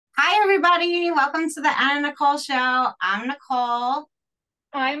Hi, everybody. Welcome to the Anna Nicole Show. I'm Nicole.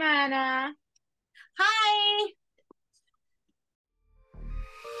 I'm Anna. Hi.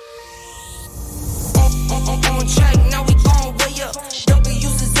 On track, now we gon' way up.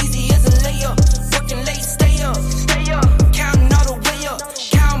 W's as easy as a layup. Working late, stay up. Counting all the way up.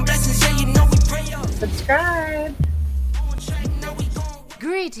 Count blessings, yeah, you know we pray up. Subscribe. On track, now we gon'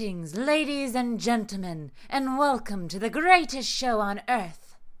 Greetings, ladies and gentlemen, and welcome to the greatest show on earth.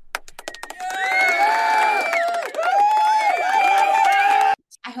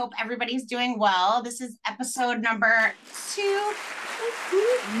 I hope everybody's doing well. This is episode number 2.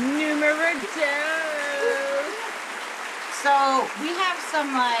 Numero 2. So we have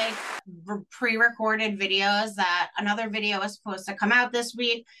some pre-recorded videos that another video was supposed to come out this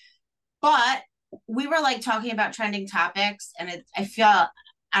week, but we were talking about trending topics, and I feel,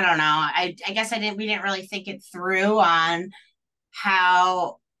 I don't know, I guess we didn't really think it through on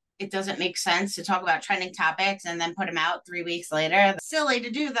how it doesn't make sense to talk about trending topics and then put them out 3 weeks later. It's silly to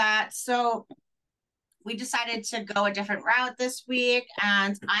do that. So we decided to go a different route this week,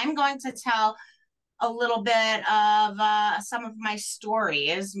 and I'm going to tell a little bit of some of my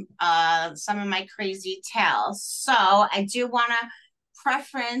stories, some of my crazy tales. So I do want to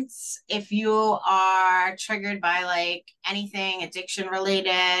preference if you are triggered by anything addiction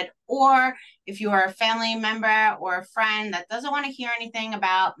related, or if you are a family member or a friend that doesn't want to hear anything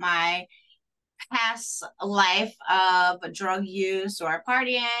about my past life of drug use or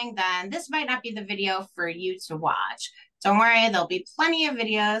partying, then this might not be the video for you to watch. Don't worry, there'll be plenty of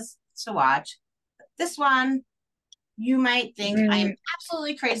videos to watch. This one, you might think I am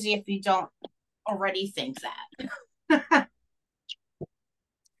absolutely crazy if you don't already think that.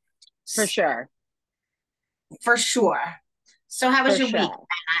 For sure. For sure. So how was For your week, sure.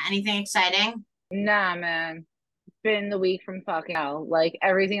 Anna? Anything exciting? Nah, man. It's been the week from fucking hell. Like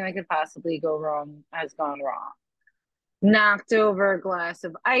everything that could possibly go wrong has gone wrong. Knocked over a glass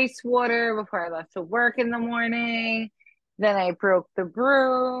of ice water before I left to work in the morning. Then I broke the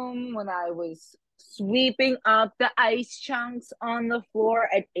broom when I was sweeping up the ice chunks on the floor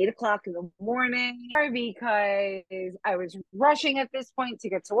at 8 o'clock in the morning because I was rushing at this point to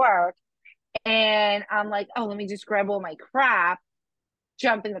get to work. And I'm like, oh, let me just grab all my crap,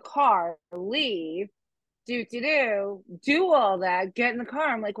 jump in the car, leave, do all that, get in the car.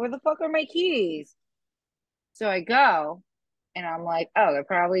 I'm like, where the fuck are my keys? So I go and I'm like, oh, they're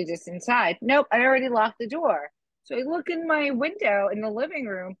probably just inside. Nope, I already locked the door. So I look in my window in the living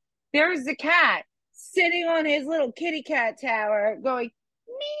room. There's the cat sitting on his little kitty cat tower going,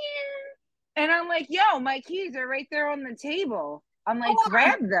 meow. And I'm like, yo, my keys are right there on the table. I'm like,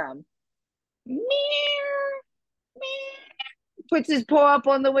 grab them. Meow, meow. Puts his paw up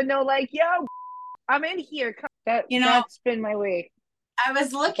on the window like, yo, I'm in here. That's been my week. I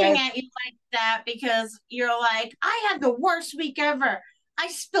was looking at you like that because you're like, I had the worst week ever. I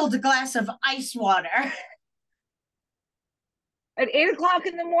spilled a glass of ice water. At 8 o'clock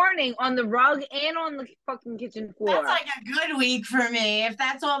in the morning on the rug and on the fucking kitchen floor. That's like a good week for me. If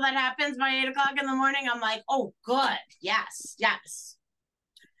that's all that happens by 8 o'clock in the morning, I'm like, oh, good. Yes, yes.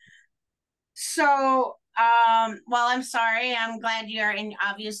 So, well, I'm sorry. I'm glad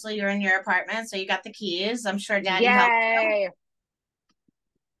obviously you're in your apartment, so you got the keys. I'm sure Daddy helped you.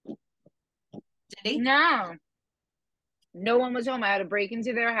 Yay. Did he? No. No one was home. I had to break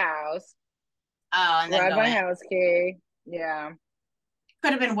into their house. Oh, and then Grab go my in. house key. Yeah.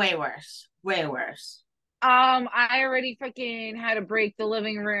 Could have been way worse. Way worse. I already fucking had to break the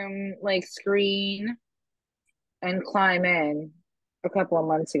living room screen and climb in a couple of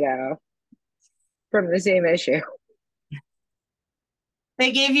months ago from the same issue.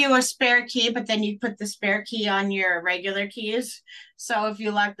 They gave you a spare key, but then you put the spare key on your regular keys. So if you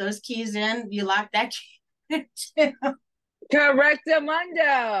lock those keys in, you lock that key too.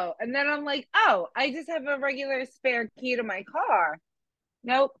 Correctamundo. And then I'm like, oh, I just have a regular spare key to my car.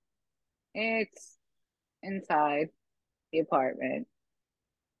 Nope. It's inside the apartment.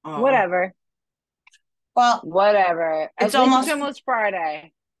 Oh. Whatever. Well, whatever. It's almost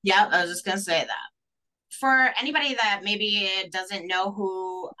Friday. Yeah, I was just gonna say that. For anybody that maybe doesn't know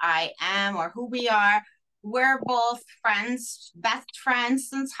who I am or who we are, we're both friends, best friends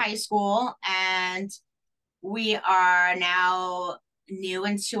since high school, and we are now new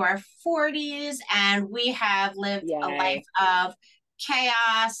into our 40s, and we have lived a life of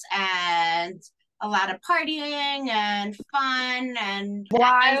chaos and a lot of partying and fun and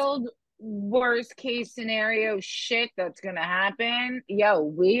wild worst case scenario shit that's gonna happen. Yo,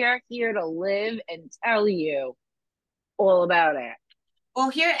 we are here to live and tell you all about it.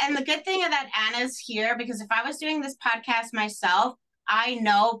 Well, here, and the good thing that Anna's here, because if I was doing this podcast myself, I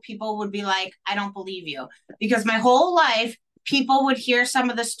know people would be like, I don't believe you. Because my whole life, people would hear some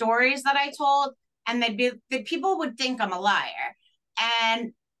of the stories that I told, and people would think I'm a liar.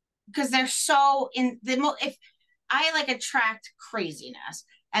 And because they're so in if I like attract craziness,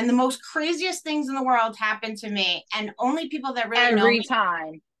 and the most craziest things in the world happen to me, and only people that really know Every me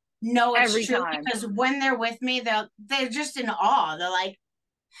time. know it's Every true, time. because when they're with me, they're just in awe. They're like,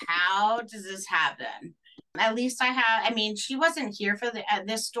 how does this happen? At least I mean, she wasn't here for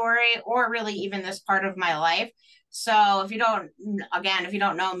this story, or really even this part of my life. So if you don't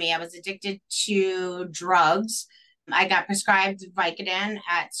know me, I was addicted to drugs. I got prescribed Vicodin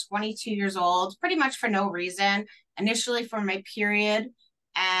at 22 years old, pretty much for no reason, initially for my period.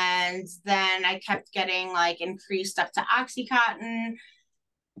 And then I kept getting like increased up to Oxycontin,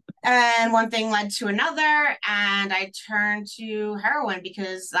 and one thing led to another, and I turned to heroin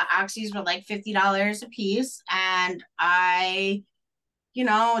because the oxys were like $50 a piece. And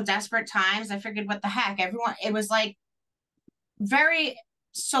desperate times, I figured, what the heck? It was like very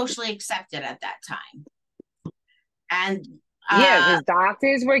socially accepted at that time. And Yeah, because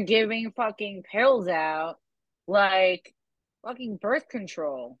doctors were giving fucking pills out like fucking birth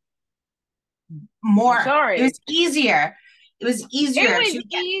control. more, I'm sorry. it was easier. It was easier It to was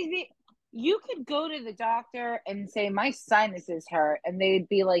get. easy. You could go to the doctor and say, my sinuses hurt, and they'd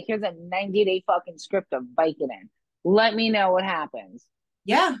be like, here's a 90-day fucking script of Vicodin. Let me know what happens.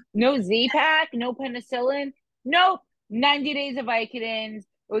 Yeah. No Z-Pack, no penicillin. Nope. 90 days of Vicodins.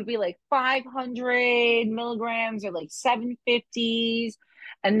 It would be like 500 milligrams or like 750s.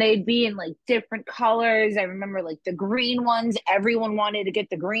 And they'd be in like different colors. I remember like the green ones. Everyone wanted to get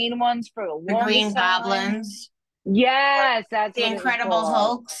the green ones for the The Green longest time. Goblins. Yes, that's The what it was Incredible called.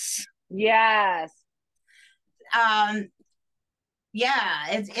 Hulks. Yes. Yeah,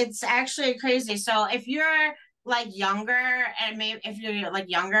 it's actually crazy. So if you're like younger, and maybe if you're like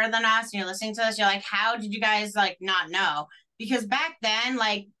younger than us and you're listening to this, you're like, how did you guys like not know? Because back then,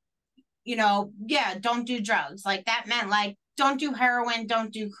 like, yeah, don't do drugs. Like that meant like, don't do heroin,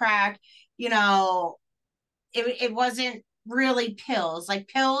 don't do crack. You know, it wasn't really pills. Like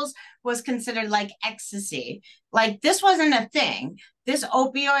pills was considered like ecstasy. Like this wasn't a thing. This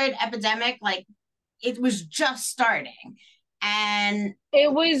opioid epidemic, like it was just starting. And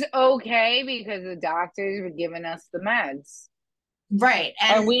It was okay because the doctors were giving us the meds. right.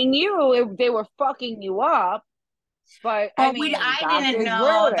 And we knew they were fucking you up. But I mean, I didn't doctors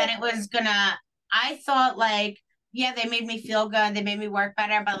know wrote that it. it was gonna, I thought like, yeah, they made me feel good. They made me work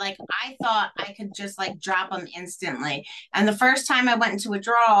better. But like, I thought I could just like drop them instantly. And the first time I went into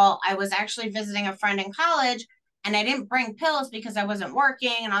withdrawal, I was actually visiting a friend in college, and I didn't bring pills because I wasn't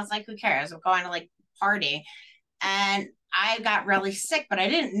working. And I was like, who cares? I'm going to like party. And I got really sick, but I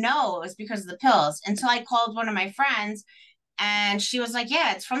didn't know it was because of the pills until I called one of my friends, and she was like,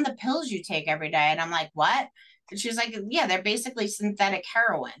 yeah, it's from the pills you take every day. And I'm like, what? And she was like, yeah, they're basically synthetic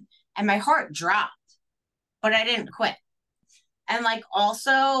heroin. And my heart dropped, but I didn't quit. And like,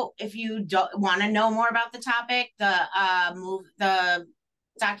 also, if you don't want to know more about the topic, the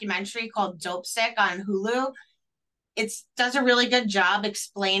documentary called Dope Sick on Hulu, it does a really good job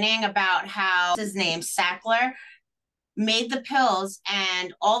explaining about how his name Sackler made the pills,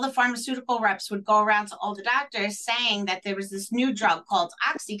 and all the pharmaceutical reps would go around to all the doctors saying that there was this new drug called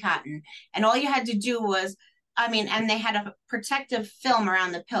Oxycontin, and all you had to do was, and they had a protective film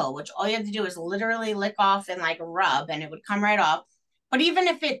around the pill, which all you had to do was literally lick off and like rub, and it would come right off. But even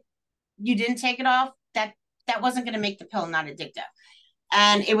if you didn't take it off, that wasn't going to make the pill not addictive.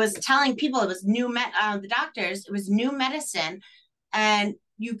 And it was telling people it was the doctors, it was new medicine, and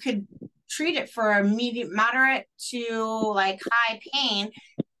you could treat it for a moderate to like high pain,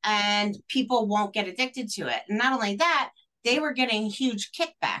 and people won't get addicted to it. And not only that, they were getting huge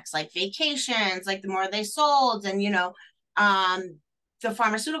kickbacks, like vacations, like the more they sold. And, the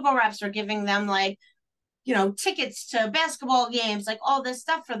pharmaceutical reps were giving them like, tickets to basketball games, like all this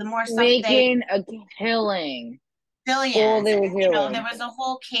stuff for the more stuff Making a killing. All billions. they And, were doing. there was a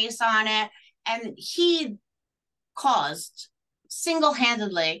whole case on it, and he caused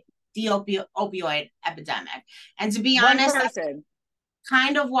single-handedly the opioid epidemic. And to be One honest, that's person.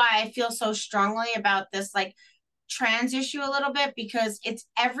 kind of why I feel so strongly about this like trans issue a little bit, because it's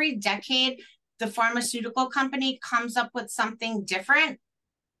every decade the pharmaceutical company comes up with something different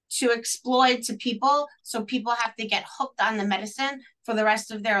to exploit to people, so people have to get hooked on the medicine for the rest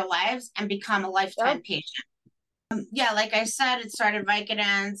of their lives and become a lifetime Yep. patient. Yeah, like I said, it started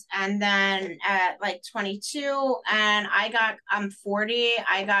Vicodins, and then at like 22, and I'm 40,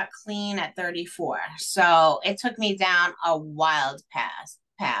 I got clean at 34. So it took me down a wild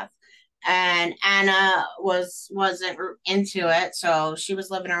path. and Anna wasn't into it, so she was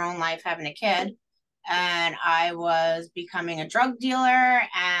living her own life having a kid, and I was becoming a drug dealer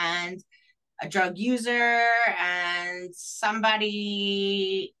and a drug user and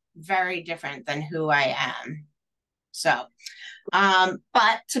somebody very different than who I am. So,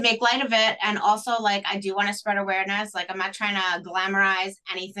 but to make light of it, and also like I do want to spread awareness. Like I'm not trying to glamorize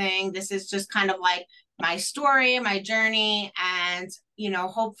anything. This is just kind of like my story, my journey, and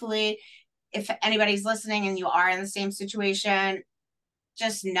hopefully, if anybody's listening and you are in the same situation,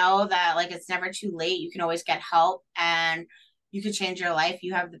 just know that like it's never too late. You can always get help, and you can change your life.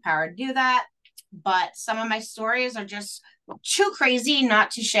 You have the power to do that. But some of my stories are just too crazy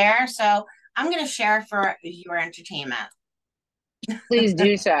not to share. So I'm going to share for your entertainment. Please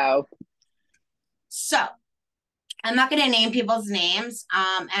do so. So I'm not going to name people's names.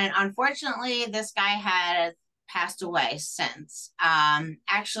 And unfortunately, this guy has passed away since.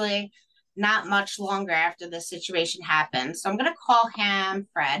 Actually, not much longer after this situation happened. So I'm going to call him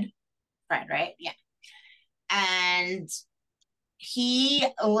Fred. Fred, right? Yeah. And he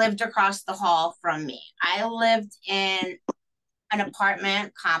lived across the hall from me. I lived in an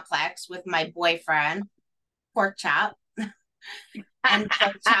apartment complex with my boyfriend, Pork Chop, and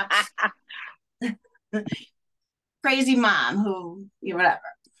Pork Chop's crazy mom, who, whatever.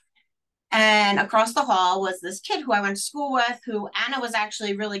 And across the hall was this kid who I went to school with, who Anna was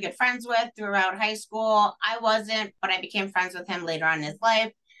actually really good friends with throughout high school. I wasn't, but I became friends with him later on in his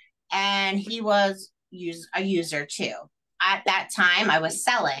life. And he was a user too. At that time, I was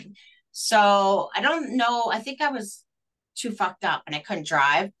selling. So I don't know. I think I was too fucked up and I couldn't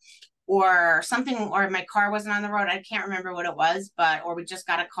drive or something, or my car wasn't on the road. I can't remember what it was, or we just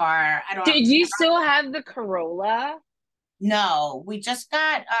got a car. I don't know. Did you still have the Corolla? No, we just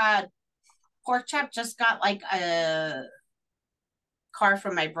got Pork Chop just got like a car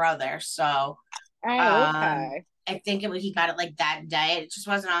from my brother. So Oh, okay. I think he got it like that day. It just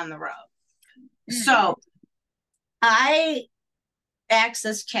wasn't on the road. So I asked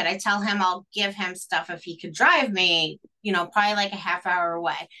this kid, I tell him I'll give him stuff if he could drive me, probably like a half hour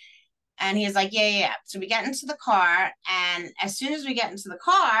away. And he's like, yeah. So we get into the car. And as soon as we get into the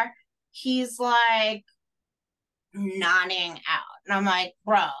car, he's like nodding out. And I'm like,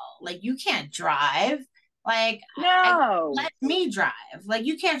 bro, like you can't drive. Like, no, let me drive. Like,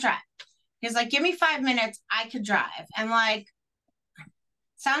 you can't drive. He's like, give me 5 minutes. I could drive. And like,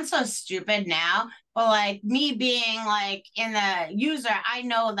 sounds so stupid now, but like me being like in the user, I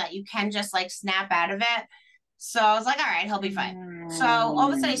know that you can just like snap out of it. So I was like, all right, he'll be fine. So all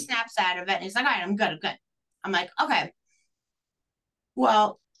of a sudden he snaps out of it and he's like, all right, I'm good. I'm good. I'm like, okay.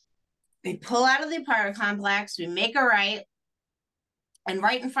 Well, we pull out of the apartment complex, we make a right, and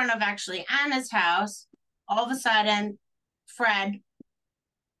right in front of actually Anna's house, all of a sudden, Fred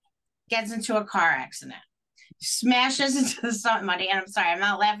gets into a car accident, smashes into somebody, and I'm sorry, I'm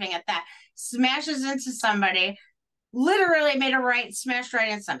not laughing at that, smashes into somebody, literally made a right, smashed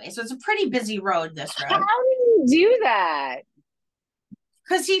right into somebody. So it's a pretty busy road, this road. How did you do that?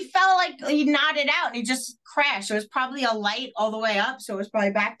 Because he felt like he nodded out and he just crashed. It was probably a light all the way up, so it was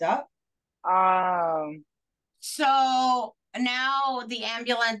probably backed up. So now the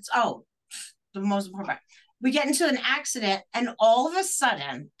ambulance, the most important part, we get into an accident, and all of a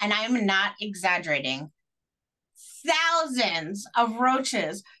sudden, and I'm not exaggerating, thousands of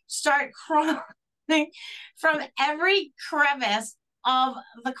roaches start crawling from every crevice of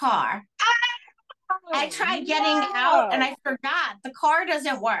the car. I tried getting out and I forgot the car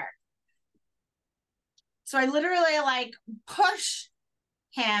doesn't work. So I literally like push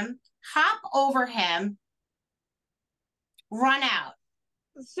him, hop over him, run out.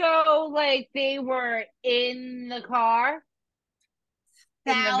 So like they were in the car?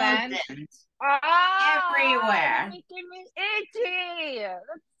 Thousands. Everywhere. Making me itchy. That's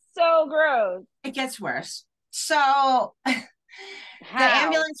so gross. It gets worse. So the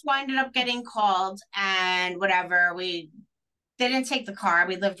ambulance winded up getting called and whatever. They didn't take the car.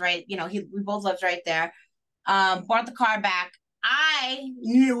 We lived right, we both lived right there. Brought the car back. I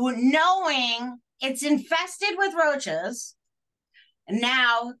knew, knowing it's infested with roaches,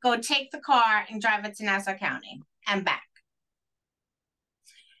 now go take the car and drive it to Nassau County and back.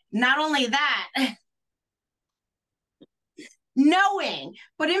 Not only that, knowing,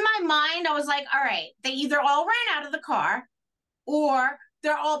 but in my mind, I was like, all right, they either all ran out of the car or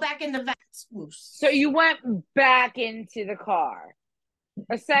they're all back in the vents. So you went back into the car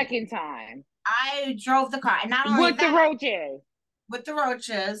a second time. I drove the car, and not only with the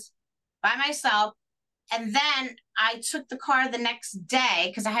roaches, by myself, and then I took the car the next day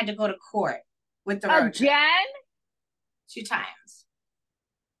because I had to go to court with the roaches. Again? 2 times.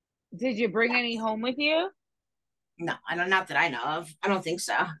 Did you bring any home with you? No, I don't, not that I know of. I don't think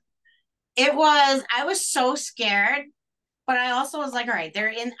so. I was so scared, but I also was like, all right,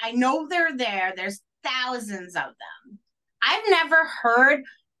 I know they're there. There's thousands of them. I've never heard,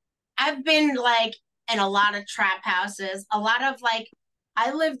 I've been like in a lot of trap houses, a lot of like,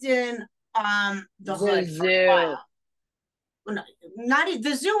 I lived in the The hood for a zoo. while. No, not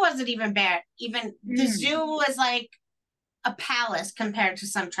the zoo wasn't even bad. Even the Mm. zoo was like a palace compared to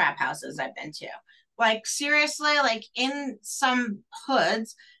some trap houses I've been to. Like seriously, like in some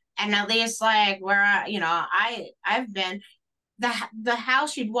hoods, and at least like where I've been, the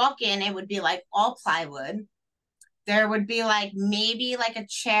house you'd walk in, it would be like all plywood. There would be like maybe like a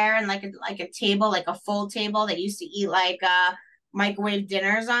chair and like a table, like a full table that used to eat like microwave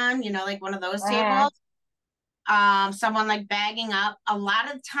dinners on, like one of those Uh-huh. tables. Someone like bagging up. A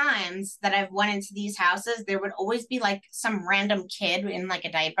lot of times that I've went into these houses, there would always be like some random kid in like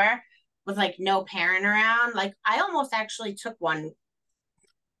a diaper with like no parent around. Like I almost actually took one.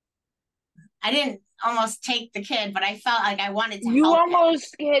 I didn't almost take the kid, but I felt like I wanted to You help him.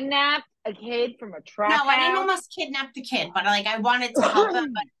 almost kidnapped a kid from a trap No, I didn't house. almost kidnap the kid, but like I wanted to help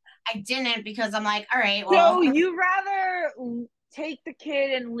him, but I didn't because I'm like, all right, well, So you rather take the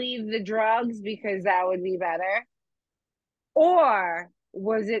kid and leave the drugs because that would be better? Or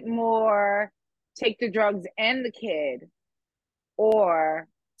was it more take the drugs and the kid? Or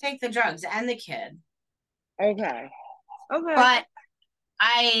take the drugs and the kid. okay. Okay. But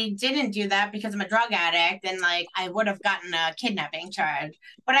I didn't do that because I'm a drug addict and like I would have gotten a kidnapping charge.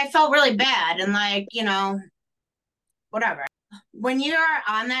 But I felt really bad and like, whatever. When you're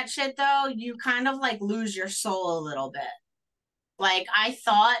on that shit though, you kind of like lose your soul a little bit. Like I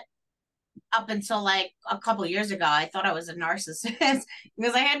thought up until like a couple years ago, I thought I was a narcissist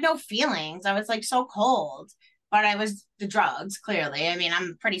because I had no feelings. I was like so cold, but I was the drugs, clearly. I mean,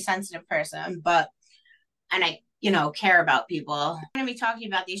 I'm a pretty sensitive person, but and I, care about people. I'm going to be talking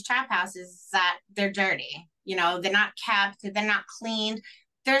about these trap houses that they're dirty. They're not kept, they're not cleaned.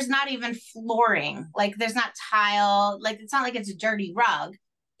 There's not even flooring. Like there's not tile. Like it's not like it's a dirty rug.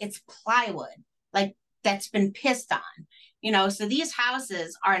 It's plywood. Like that's been pissed on. So these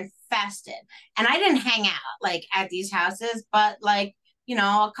houses are infested. And I didn't hang out like at these houses, but like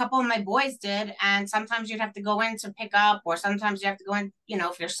a couple of my boys did. And sometimes you'd have to go in to pick up, or sometimes you have to go in,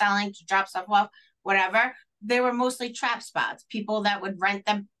 if you're selling to drop stuff off, whatever. They were mostly trap spots, people that would rent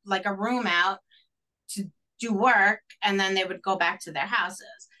them like a room out to do work and then they would go back to their houses.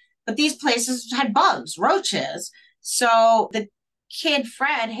 But these places had bugs, roaches. So the kid,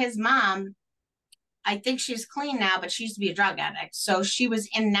 Fred, his mom, I think she's clean now, but she used to be a drug addict. So she was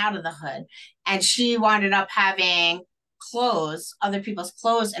in and out of the hood. And she wound up having clothes, other people's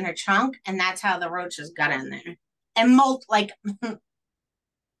clothes in her trunk. And that's how the roaches got in there. And like,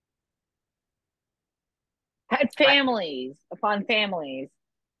 Had families upon families.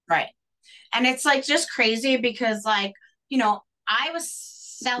 right. And it's like just crazy because like, I was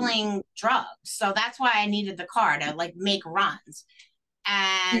selling drugs. So that's why I needed the car to like make runs.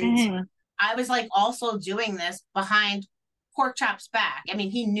 And Mhm. I was like also doing this behind Pork Chop's back. I mean,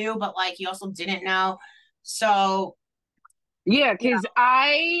 he knew, but like he also didn't know. So, Yeah, you know,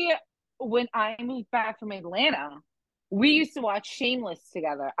 because when I moved back from Atlanta, we used to watch Shameless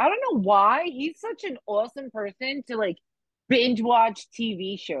together. I don't know why. He's such an awesome person to like binge watch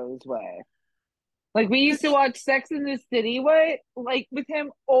TV shows with. Like we used to watch Sex in the City with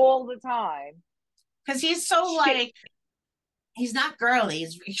him all the time. because he's so Shit. like, he's not girly,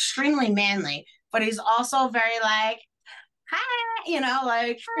 he's extremely manly, but he's also very like, hi,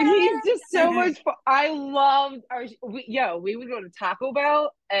 like, He's just so hi. much fun. I loved we would go to Taco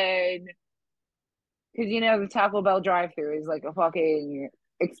Bell and because the Taco Bell drive-through is like a fucking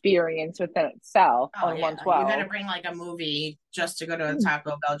experience within itself Oh on yeah, you got to 112. bring like a movie just to go to a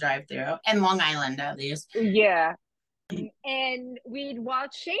Taco Bell drive-through in Long Island at least. Yeah. And we'd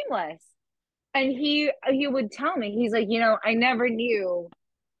watch Shameless. And he would tell me, he's like, I never knew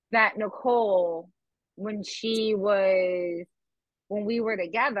that Nicole, when we were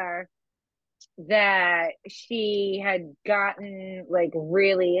together, that she had gotten like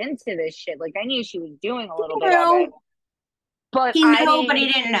really into this shit. Like I knew she was doing a He little bit of it, knew, but he I knew, but didn't.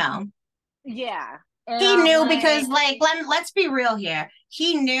 he didn't know. Yeah. And He I'm knew because like, like let's be real here.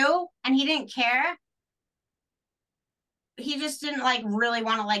 He knew and he didn't care. He just didn't like really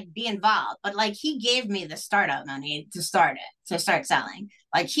want to like be involved. But like he gave me the startup money to start it, to start selling.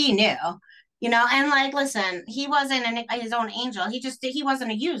 Like he knew, and like listen, he wasn't his own angel. He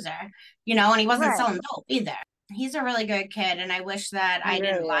wasn't a user, and he wasn't right. selling dope either. He's a really good kid, and I wish that He I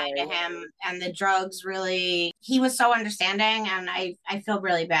didn't really lie to is. him. And the drugs really, he was so understanding, and I feel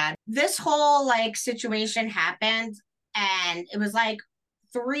really bad. This whole like situation happened, and it was like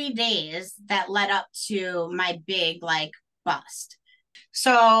 3 days that led up to my big like bust.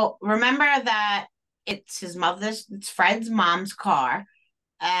 So remember that it's Fred's mom's car,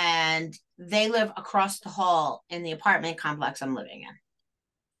 and they live across the hall in the apartment complex I'm living in.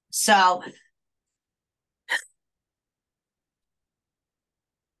 So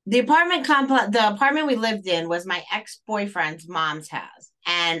the apartment we lived in was my ex-boyfriend's mom's house.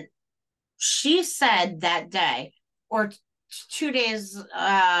 And she said that day or 2 days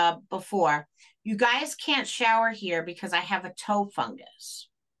before, you guys can't shower here because I have a toe fungus.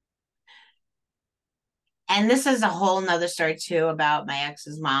 And this is a whole nother story too about my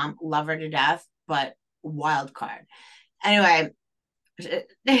ex's mom. Love her to death, but wild card. Anyway,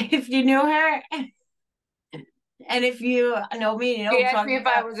 if you knew her and if you know me, you know He what I'm asked me talking if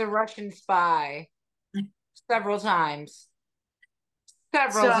I about. was a Russian spy several times.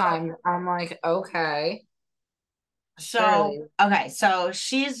 Several So times. I'm like, okay, So, surely. okay, so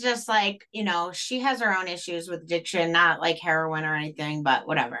she's just like, she has her own issues with addiction, not like heroin or anything, but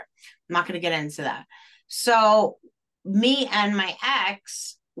whatever. I'm not going to get into that. So, me and my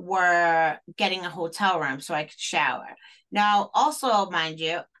ex were getting a hotel room so I could shower. Now, also, mind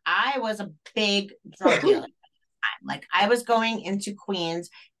you, I was a big drug dealer. Like, I was going into Queens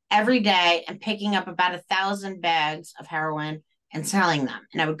every day and picking up about 1,000 bags of heroin and selling them.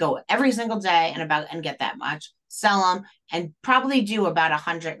 And I would go every single day and get that much, sell them, and probably do about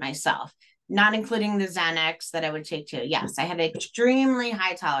 100 myself, not including the Xanax that I would take too. Yes, I had extremely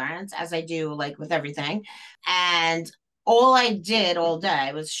high tolerance, as I do like with everything. And all I did all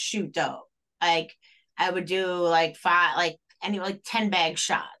day was shoot dope. Like I would do like five, like 10 bag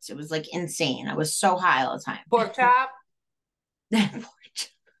shots. It was like insane. I was so high all the Pork chop. time.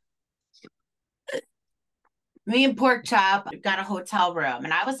 Me and Pork Chop got a hotel room,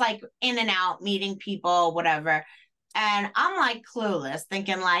 and I was like in and out meeting people, whatever. And I'm like clueless,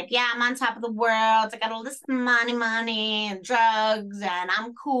 thinking like, yeah, I'm on top of the world. I got all this money, and drugs, and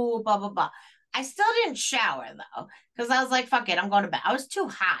I'm cool, blah, blah, blah. I still didn't shower though, because I was like, fuck it, I'm going to bed. I was too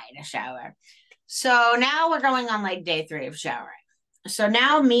high to shower. So now we're going on like day 3 of showering. So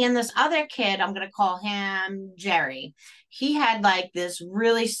now me and this other kid, I'm gonna call him Jerry. He had like this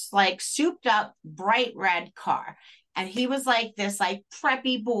really like souped up bright red car. And he was like this like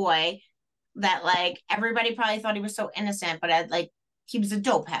preppy boy that like everybody probably thought he was so innocent, but he was a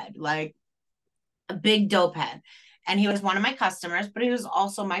dope head, like a big dope head. And he was one of my customers, but he was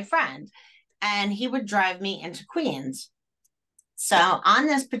also my friend. And he would drive me into Queens. So on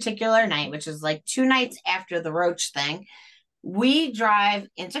this particular night, which is like 2 nights after the Roach thing, we drive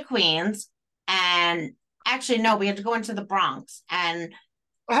into Queens, and actually no, we had to go into the Bronx, and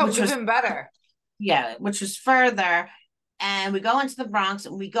Oh, which was even better. yeah, which was further. And we go into the Bronx,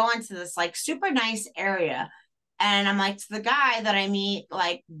 and we go into this like super nice area. And I'm like to the guy that I meet,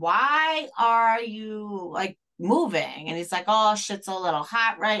 like, why are you like moving? And he's like, oh, shit's a little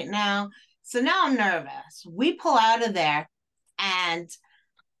hot right now. So now I'm nervous. We pull out of there, and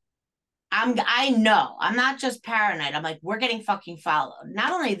I know I'm not just paranoid. I'm like, we're getting fucking followed.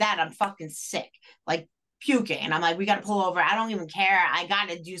 Not only that, I'm fucking sick, like puking. And I'm like, we gotta pull over. I don't even care. I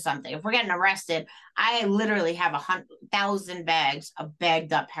gotta do something. If we're getting arrested, I literally have 100,000 bags of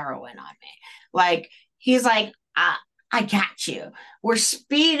bagged up heroin on me. Like he's like, I got you. We're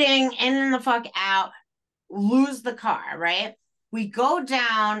speeding in and the fuck out, lose the car, right? We go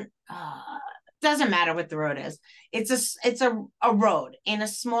down. Doesn't matter what the road is. It's a road in a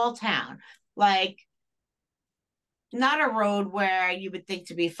small town, like not a road where you would think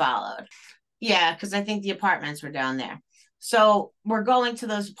to be followed. Yeah, because I think the apartments were down there. So we're going to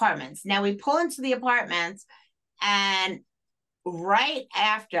those apartments. Now we pull into the apartments, and right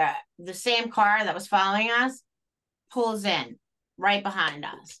after the same car that was following us pulls in right behind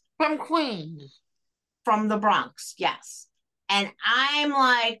us From Queens. from the Bronx. Yes. And I'm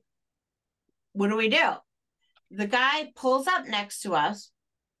like, what do we do? The guy pulls up next to us,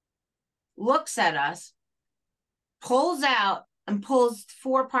 looks at us, pulls out, and pulls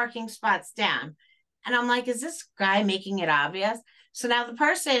 4 parking spots down. And I'm like, is this guy making it obvious? So now the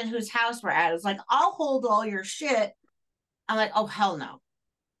person whose house we're at is like, I'll hold all your shit. I'm like, oh, hell no.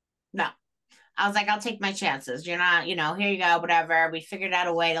 No. I was like, I'll take my chances. You're not, here you go, whatever. We figured out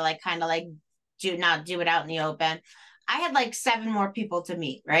a way to like kind of like not do it out in the open. I had like 7 more people to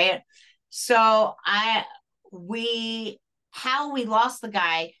meet, right? So how we lost the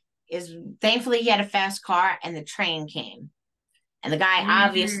guy is thankfully he had a fast car and the train came. And the guy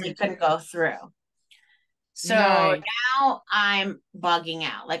obviously couldn't go through. So Nice. now I'm bugging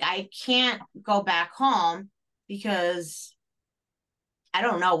out. Like I can't go back home because I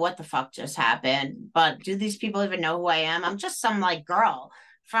don't know what the fuck just happened. But do these people even know who I am? I'm just some like girl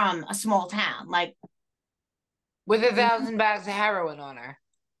from a small town. Like, With 1,000 bags of heroin on her.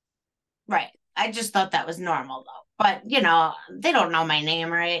 right. I just thought that was normal though. But they don't know my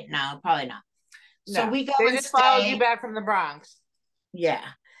name, right? No, probably not. So No. we go They and just followed you stay. back from the Bronx. Yeah.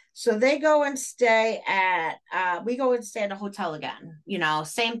 So they go and stay at we go and stay at a hotel again.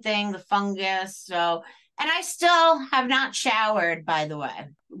 Same thing, the fungus. So and I still have not showered, by the way.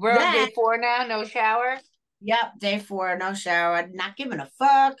 We're on Then, day 4 now, no shower. yep, day 4, no shower, not giving a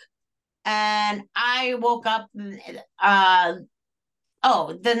fuck. And I woke up the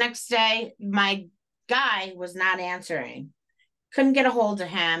next day, my guy was not answering. Couldn't get a hold of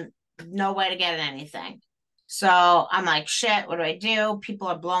him, no way to get anything. So I'm like, shit, what do I do? People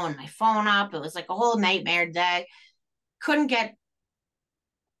are blowing my phone up. It was like a whole nightmare day. Couldn't get,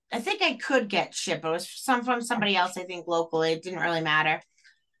 I think I could get shit, but it was from somebody else, I think locally. It didn't really matter.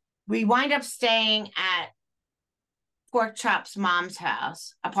 We wind up staying at Pork Chop's mom's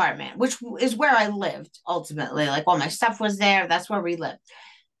house apartment, which is where I lived ultimately. Like all my stuff was there. That's where we lived.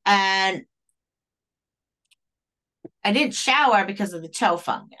 And I didn't shower because of the toe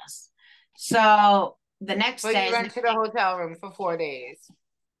fungus. So the next But day you is rented a hotel room for 4 days.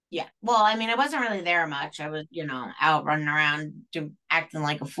 yeah. Well, I mean, I wasn't really there much. I was, out running around, acting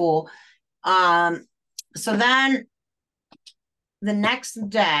like a fool. Um, so then the next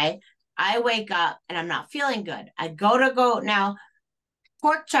day, I wake up and I'm not feeling good. I go now.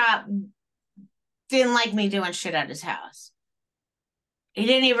 Pork Chop didn't like me doing shit at his house. He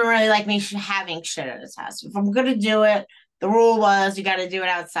didn't even really like me having shit at his house. If I'm gonna do it, the rule was you got to do it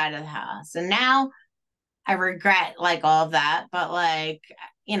outside of the house. And now I regret like all of that, but like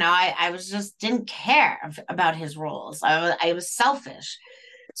I was just didn't care about his rules. I was selfish,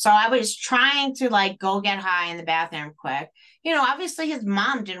 so I was trying to like go get high in the bathroom quick. Obviously his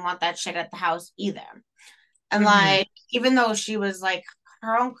mom didn't want that shit at the house either, and Mm-hmm. like even though she was like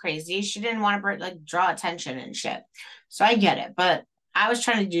her own crazy, she didn't want to like draw attention and shit. So I get it, but I was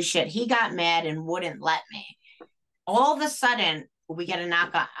trying to do shit. He got mad and wouldn't let me. All of a sudden, we get a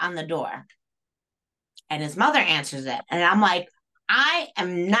knock on the door and his mother answers it. And I'm like, I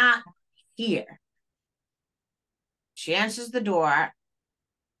am not here. She answers the door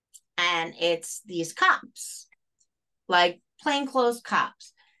and it's these cops, like plainclothes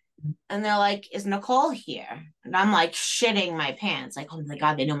cops. And they're like, is Nicole here? And I'm like shitting my pants. Like, oh my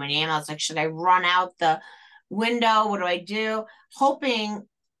God, they know my name. I was like, should I run out the window? What do I do? Hoping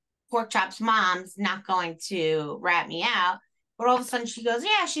Pork Chop's mom's not going to rat me out. But all of a sudden she goes,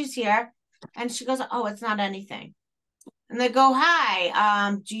 yeah, she's here. And she goes, oh, it's not anything. And they go,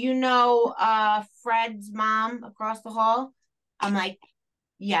 hi, do you know Fred's mom across the hall? I'm like,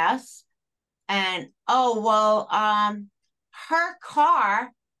 yes. And oh, well, her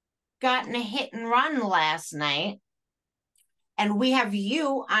car got in a hit and run last night, and we have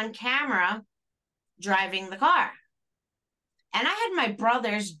you on camera driving the car. And I had my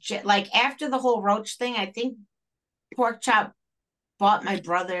brother's, like after the whole roach thing, I think Pork Chop bought my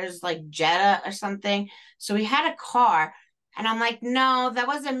brother's like Jetta or something. So we had a car. And I'm like, no, that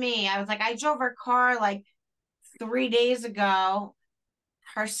wasn't me. I was like, I drove her car like 3 days ago.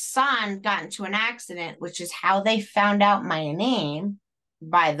 Her son got into an accident, which is how they found out my name,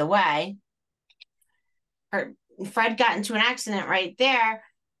 by the way. Her Fred got into an accident right there.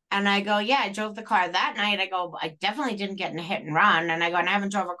 And I go, yeah, I drove the car that night. I go, I definitely didn't get in a hit and run. And I go, and I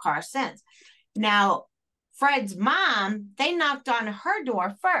haven't drove a car since. Now, Fred's mom, they knocked on her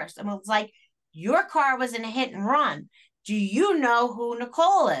door first and was like, your car was in a hit and run. Do you know who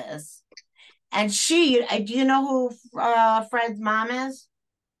Nicole is? And do you know who Fred's mom is?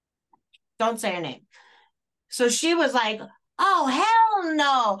 Don't say her name. So she was like, oh, hell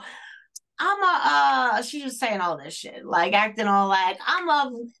no. She was saying all this shit, like acting all like, I'm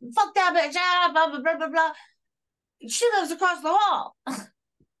a fuck that bitch, blah, blah, blah, blah, blah. She lives across the hall.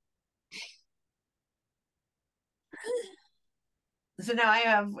 So now I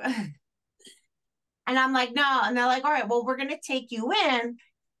have, and I'm like, no. And they're like, all right, well, we're going to take you in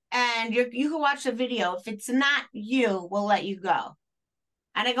and you can watch the video. If it's not you, we'll let you go.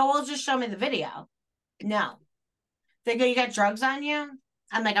 And I go, well, just show me the video. No. They go, you got drugs on you?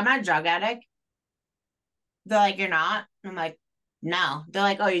 I'm like, I'm not a drug addict. They're like, you're not? I'm like, no. They're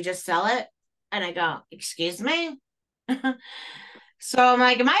like, oh, you just sell it? And I go, excuse me? So I'm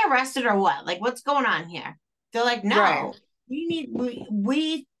like, am I arrested or what? Like, what's going on here? They're like, no. Right.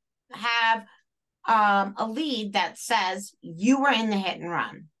 We have a lead that says you were in the hit and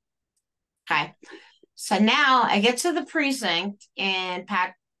run. Okay. So now I get to the precinct in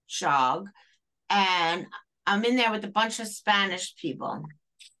Patchogue, and I'm in there with a bunch of Spanish people.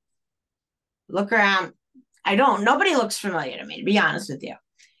 Look around. Nobody looks familiar to me, to be honest with you,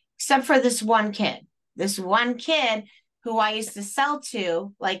 except for this one kid. This one kid who I used to sell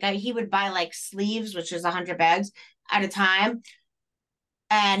to, like he would buy like sleeves, which is 100 bags at a time.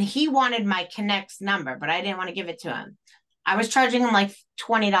 And he wanted my Connect's number, but I didn't want to give it to him. I was charging him like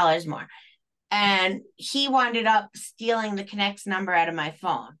 $20 more. And he wound up stealing the Connect's number out of my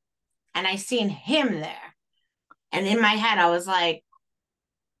phone. And I seen him there. And in my head, I was like,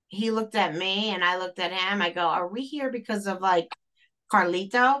 he looked at me and I looked at him. I go, are we here because of like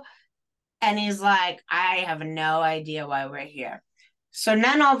Carlito? And he's like, I have no idea why we're here. So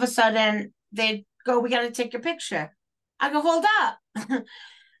then all of a sudden they go, we got to take your picture. I go, hold up.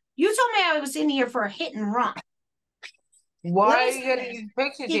 You told me I was in here for a hit and run. Why are you getting these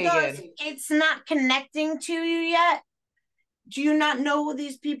pictures He taken? goes, it's not connecting to you yet. Do you not know who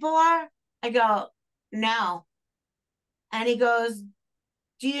these people are? I go, no. And he goes,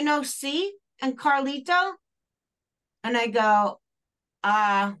 do you know C and Carlito? And I go,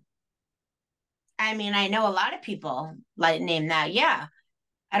 I mean, I know a lot of people like named that. Yeah.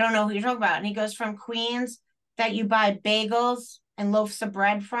 I don't know who you're talking about. And he goes, from Queens, that you buy bagels and loaves of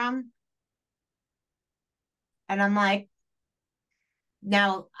bread from. And I'm like,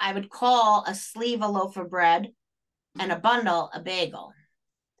 now I would call a sleeve a loaf of bread and a bundle a bagel.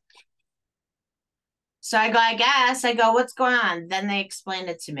 So I go, I guess. I go, what's going on? Then they explained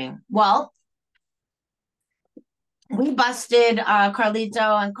it to me. Well, we busted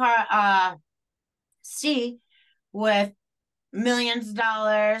Carlito and C with millions of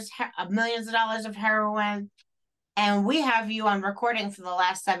dollars of heroin, and we have you on recording for the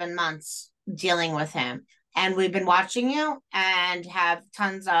last 7 months dealing with him, and we've been watching you and have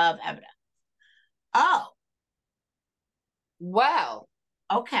tons of evidence. Oh, Well,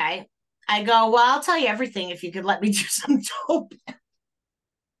 okay. I go, well, I'll tell you everything if you could let me do some dope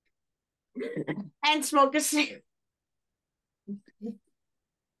and smoke a cigarette.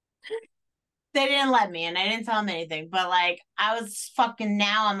 They didn't let me, and I didn't tell them anything, but like I was fucking,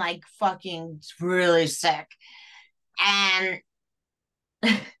 now I'm like fucking really sick. And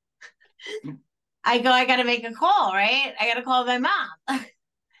I go, I gotta make a call, right? I gotta call my mom.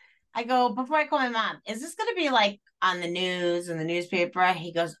 I go, before I call my mom, is this gonna be like on the news and the newspaper?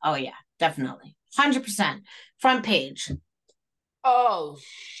 He goes, oh yeah, definitely. 100%. Front page. oh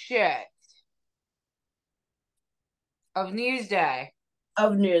shit. Of Newsday.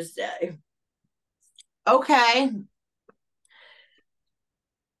 Of Newsday. Okay.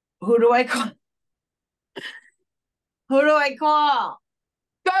 Who do I call? Who do I call?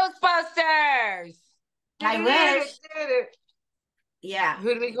 Ghostbusters! I wish. Yeah.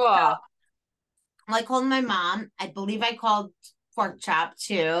 Who do we call? So, I called my mom. I believe I called Pork Chop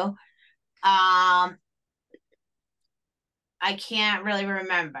too. I can't really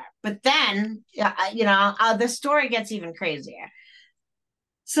remember. But then, the story gets even crazier.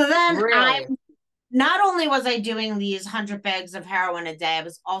 So then Really? not only was I doing these 100 bags of heroin a day, I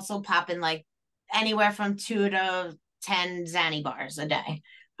was also popping like anywhere from 2 to 10 Xanny bars a day.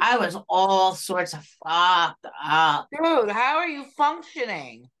 I was all sorts of fucked up. Dude, how are you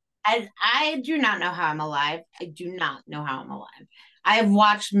functioning? I do not know how I'm alive. I do not know how I'm alive. I have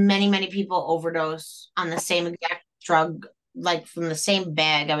watched many, many people overdose on the same exact drug, like from the same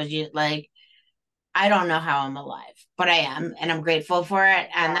bag. Like, I don't know how I'm alive, but I am, and I'm grateful for it.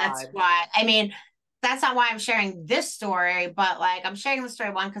 And that's why, I mean, that's not why I'm sharing this story, but like I'm sharing the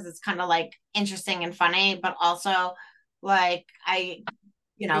story, one, because it's kind of like interesting and funny, but also like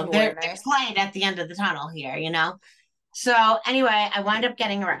there's light at the end of the tunnel here. So anyway, I wind up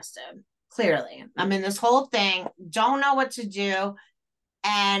getting arrested. Clearly, I'm in this whole thing, don't know what to do,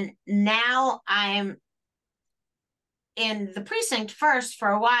 and now I'm in the precinct first for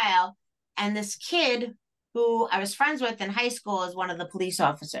a while, and this kid who I was friends with in high school is one of the police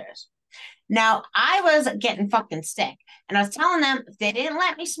officers. Now, I was getting fucking sick, and I was telling them if they didn't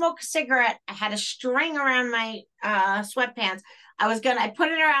let me smoke a cigarette, I had a string around my sweatpants. I put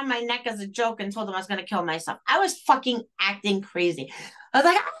it around my neck as a joke and told them I was going to kill myself. I was fucking acting crazy. I was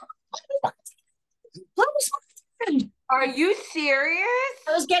like, let me smoke a cigarette. Are you serious?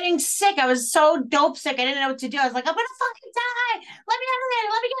 I was getting sick. I was so dope sick. I didn't know what to do. I was like, I'm going to fucking die. Let me out of there.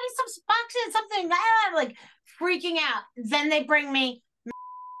 Let me get some boxes, something. I'm like freaking out. Then they bring me.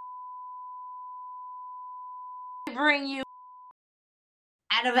 Bring you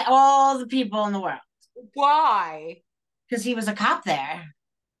Out of all the people in the world. Why? Because he was a cop there.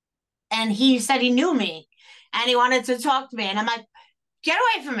 And he said he knew me. And he wanted to talk to me. And I'm like, Get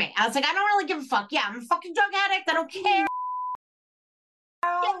away from me. I was like, I don't really give a fuck. Yeah, I'm a fucking drug addict. I don't care.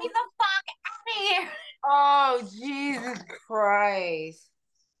 Get me the fuck out of here. Oh, Jesus Christ.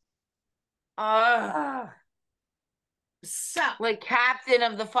 So, Like captain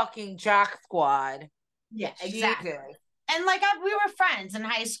of the fucking jock squad. yeah, exactly. Jesus. And like we were friends in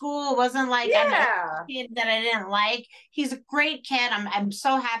high school. It wasn't like a Yeah. kid that I didn't like. He's a great kid. I'm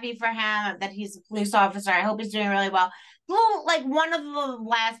so happy for him that he's a police officer. I hope he's doing really well. Like one of the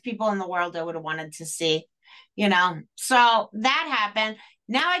last people in the world I would have wanted to see, you know. So that happened.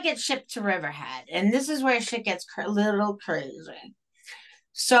 Now I get shipped to Riverhead, and this is where shit gets a little crazy.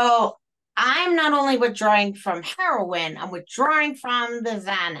 So I'm not only withdrawing from heroin, I'm withdrawing from the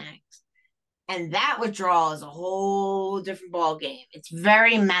Xanax. And that withdrawal is a whole different ball game. It's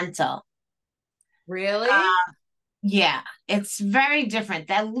very mental. Really? Yeah, it's very different.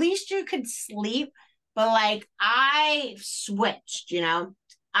 At least you could sleep, but like I switched, you know.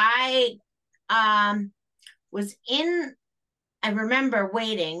 I was in I remember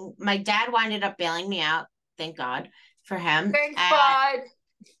waiting. My dad winded up bailing me out, thank God for him. Thanks, And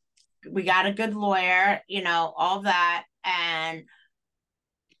bud. we got a good lawyer, you know, all that. And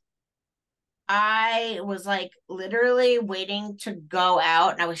I was like literally waiting to go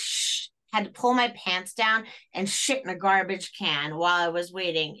out, and I was had to pull my pants down and shit in a garbage can while I was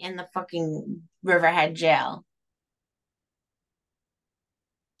waiting in the fucking Riverhead jail.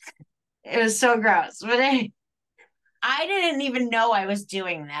 It was so gross, but I didn't even know I was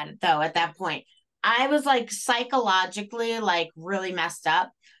doing that though at that point. I was like psychologically like really messed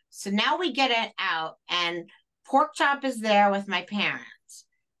up. So now we get it out, and Pork Chop is there with my parents.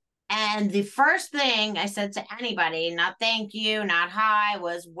 And the first thing I said to anybody, not thank you, not hi,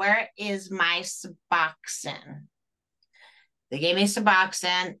 was where is my Suboxone? They gave me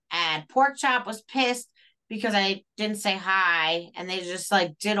Suboxone, and Pork Chop was pissed because I didn't say hi, and they just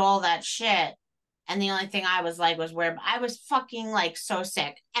like did all that shit. And the only thing I was like was where I was fucking like so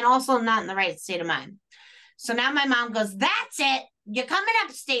sick and also not in the right state of mind. So now my mom goes, that's it. You're coming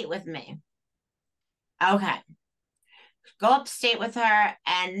upstate with me. Okay. Go upstate with her,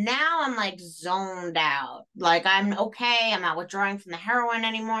 and now I'm like zoned out. Like I'm okay. I'm not withdrawing from the heroin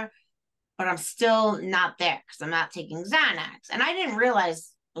anymore, but I'm still not there because I'm not taking Xanax. And I didn't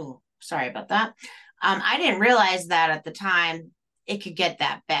realize, oh, sorry about that. I didn't realize that at the time it could get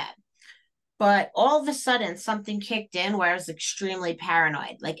that bad. But all of a sudden, something kicked in where I was extremely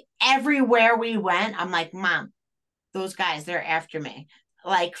paranoid. Like everywhere we went, I'm like, Mom, those guys, they're after me.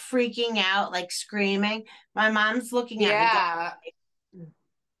 Like freaking out, like screaming. My mom's looking at me going, Yeah.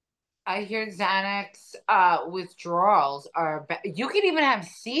 I hear Xanax withdrawals are you can even have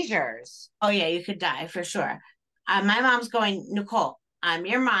seizures. oh yeah, you could die for sure. My mom's going, Nicole, I'm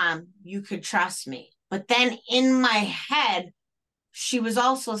your mom. You could trust me. But then in my head, she was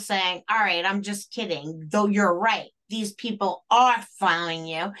also saying, all right, I'm just kidding. Though you're right. These people are following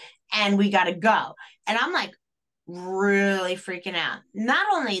you and we got to go. And I'm like really freaking out. Not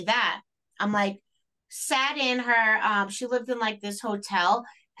only that, I'm like sat in her, she lived in like this hotel,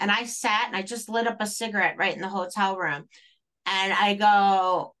 and I sat and I just lit up a cigarette right in the hotel room. And I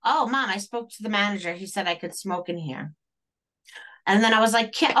go, oh, Mom, I spoke to the manager. He said I could smoke in here. And then I was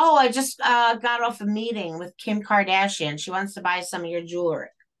like, oh, I just got off a meeting with Kim Kardashian. She wants to buy some of your jewelry.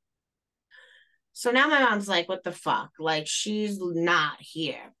 So now my mom's like, what the fuck? Like, she's not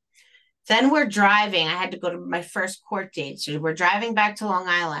here. Then we're driving. I had to go to my first court date. So we're driving back to Long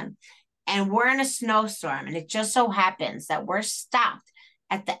Island, and we're in a snowstorm. And it just so happens that we're stopped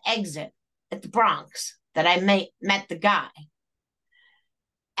at the exit at the Bronx that I met the guy.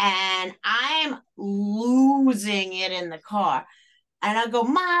 And I'm losing it in the car. And I go,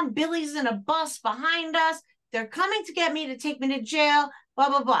 Mom, Billy's in a bus behind us. They're coming to get me to take me to jail, blah,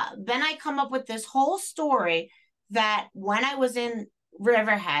 blah, blah. Then I come up with this whole story that when I was in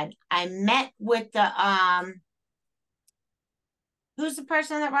Riverhead, I met with the who's the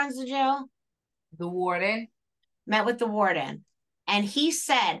person that runs the jail? The warden. Met with the warden. And he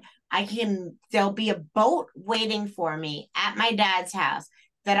said, there'll be a boat waiting for me at my dad's house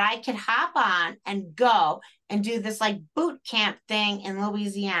that I could hop on and go and do this like boot camp thing in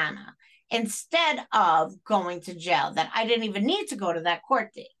Louisiana instead of going to jail, that I didn't even need to go to that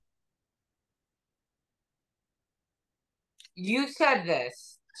court date. You said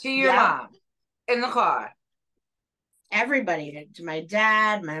this to your Yep. mom in the car. Everybody, to my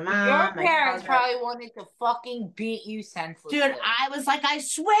dad, my mom. Your my parents brother. probably wanted to fucking beat you senseless. Dude, I was like, I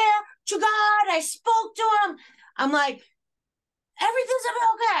swear to God, I spoke to him. I'm like, everything's gonna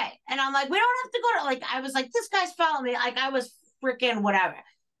be okay. And I'm like, we don't have to go to, like, I was like, this guy's following me. Like, I was freaking whatever.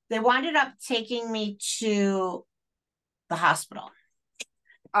 They winded up taking me to the hospital.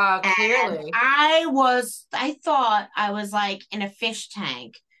 And Clearly. I thought I was like in a fish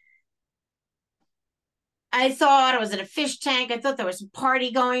tank. I thought I was in a fish tank. I thought there was a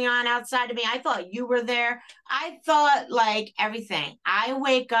party going on outside of me. I thought you were there. I thought like everything. I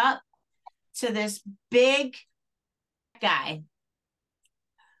wake up to this big guy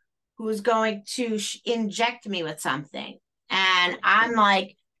who's going to inject me with something. And I'm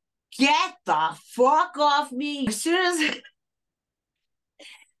like, get the fuck off me. As soon as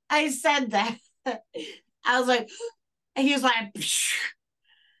I said that, I was like, he was like, psh.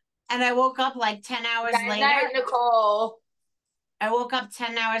 And I woke up like 10 hours Night later. night, Nicole. I woke up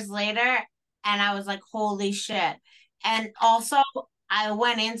 10 hours later and I was like, holy shit. And also, I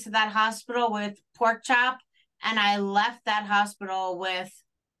went into that hospital with pork chop and I left that hospital with,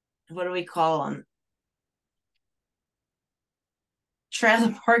 what do we call them?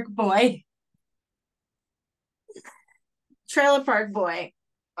 Trailer Park Boy. Trailer Park Boy.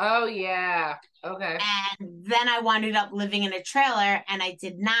 Oh yeah. Okay. And then I wound up living in a trailer and I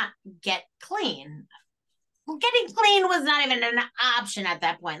did not get clean. Well, getting clean was not even an option at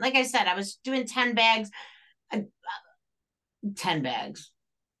that point. Like I said, I was doing 10 bags, uh, 10 bags,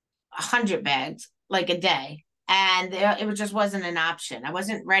 100 bags like a day. And it just wasn't an option. I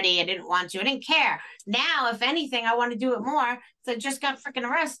wasn't ready. I didn't want to. I didn't care. Now, if anything, I want to do it more. So I just got freaking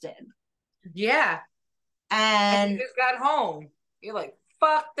arrested. Yeah. And you And just got home. You're like,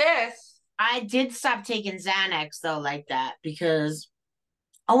 fuck this. I did stop taking Xanax though, like that, because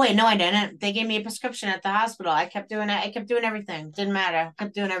oh wait, no, I didn't. They gave me a prescription at the hospital. I kept doing it. I kept doing everything. Didn't matter. I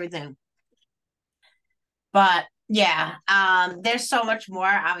kept doing everything. But yeah, there's so much more,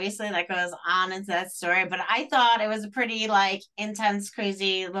 obviously, that goes on into that story. But I thought it was a pretty like intense,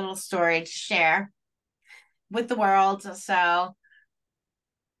 crazy little story to share with the world. So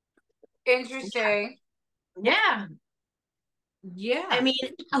Interesting. yeah. I Yeah. mean,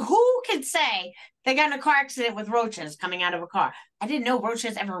 who could say they got in a car accident with roaches coming out of a car? I didn't know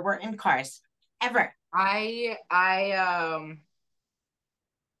roaches ever were in cars. Ever. I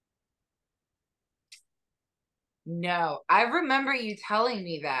no. I remember you telling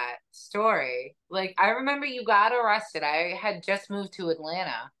me that story. Like I remember you got arrested. I had just moved to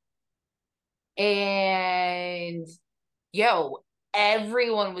Atlanta. And yo,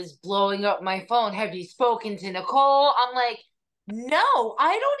 everyone was blowing up my phone. Have you spoken to Nicole? I'm like, no,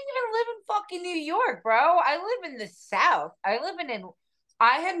 I don't even live in fucking New York, bro. I live in the South.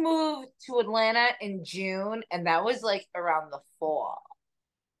 I had moved to Atlanta in June, and that was like around the fall.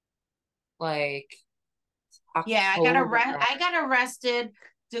 Like Yeah, October. I got arrested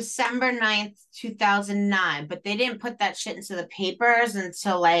December 9th, 2009, but they didn't put that shit into the papers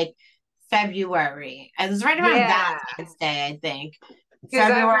until like February. It was right around Yeah. Valentine's Day, I think. Because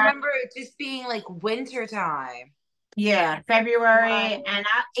I February, remember it just being like winter time. yeah, February, Like, and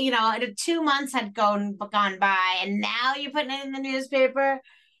the 2 months had gone by, and now you're putting it in the newspaper.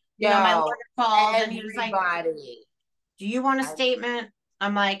 My lawyer yo, called and he was like, everybody. "Do you want a I, statement?"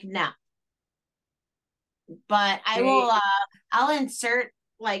 I'm like, "No," but I will. they, I'll insert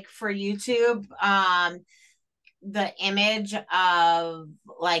like for YouTube, the image of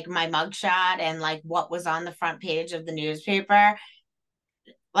like my mugshot and like what was on the front page of the newspaper,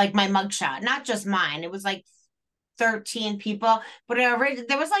 like my mugshot, not just mine. It was like 13 people, but there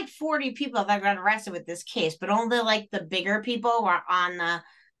was like 40 people that got arrested with this case, but only like the bigger people were on the,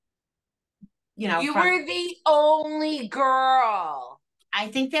 you front. were the only girl. I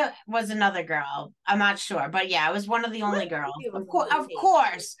think there was another girl. I'm not sure, but yeah, I was one of the only girls. It was Of on course, the of tape.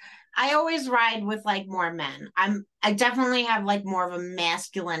 course. I always ride with like more men. I definitely have like more of a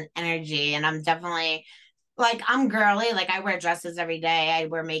masculine energy, and I'm definitely like I'm girly. Like I wear dresses every day. I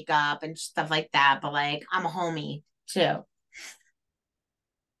wear makeup and stuff like that. But like I'm a homie too.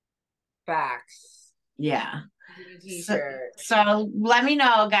 Facts. Yeah. Get a So t-shirt. so let me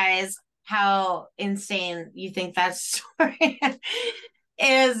know, guys, how insane you think that story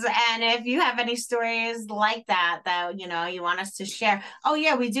is, and if you have any stories like that you want us to share. Oh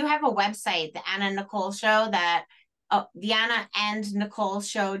yeah, we do have a website, the Anna Nicole Show, the Anna and Nicole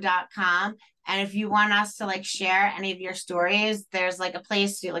Show.com. And if you want us to like share any of your stories, there's like a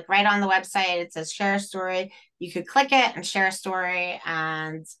place to like right on the website. It says share a story. You could click it and share a story,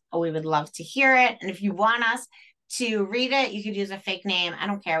 and we would love to hear it. And if you want us to read it, you could use a fake name. I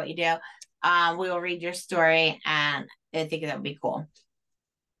don't care what you do. We will read your story, and I think that would be cool.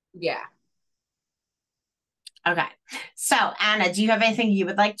 Yeah. Okay. So, Anna, do you have anything you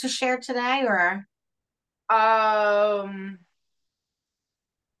would like to share today, or? Um,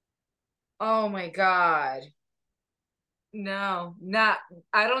 oh my God. No,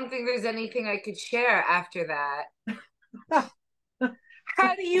 I don't think there's anything I could share after that.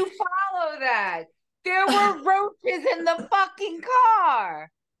 How do you follow that? There were roaches in the fucking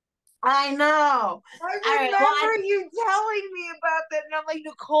car. I know. I All right. Well, remember you telling me about that, and I'm like,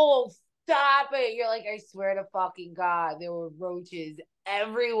 Nicole, stop it. You're like, I swear to fucking God, there were roaches I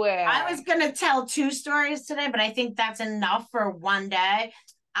everywhere. was gonna tell two stories today, but I think that's enough for one day.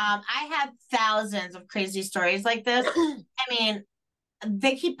 I have thousands of crazy stories like this. I mean,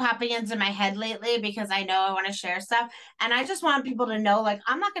 they keep popping into my head lately because I know I want to share stuff. And I just want people to know, like,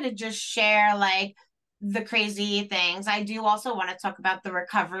 I'm not going to just share like the crazy things. I do also want to talk about the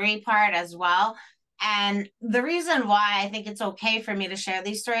recovery part as well. And the reason why I think it's okay for me to share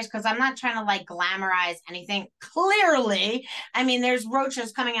these stories, because I'm not trying to like glamorize anything. Clearly, I mean, there's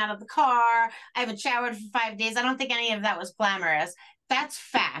roaches coming out of the car. I haven't showered for 5 days. I don't think any of that was glamorous. That's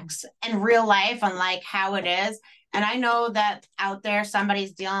facts and real life on like how it is. And I know that out there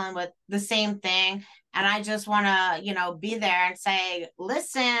somebody's dealing with the same thing. And I just want to, be there and say,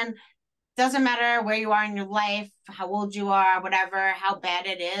 listen, doesn't matter where you are in your life, how old you are, whatever, how bad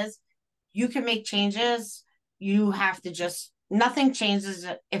it is, you can make changes. You have to just, nothing changes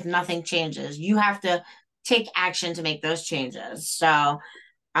if nothing changes. You have to take action to make those changes. So,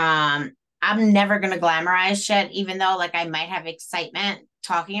 I'm never going to glamorize shit, even though like I might have excitement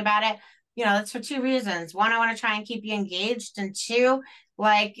talking about it. That's for two reasons. One, I want to try and keep you engaged. And two,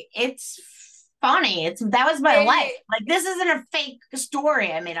 like it's funny. That was my life. Like this isn't a fake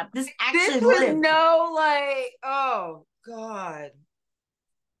story I made up. This This actually was lived. no like, oh God.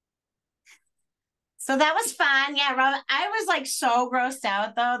 So that was fun. Yeah, Rob, I was like so grossed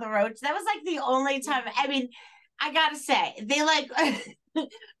out though, the roach. That was like the only time. I mean, I gotta say, they like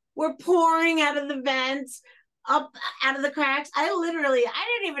were pouring out of the vents, up out of the cracks. I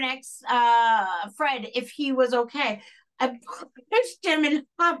didn't even ask Fred if he was okay. I pushed him and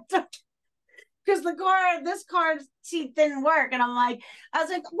hopped up because this car seat didn't work. And I was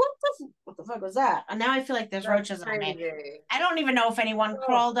like, what the fuck was that? And now I feel like there's That's roaches on me. crazy. I don't even know if anyone Oh,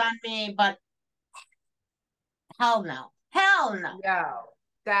 crawled on me, but hell no. Hell no. yo,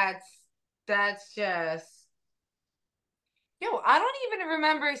 that's just yo, I don't even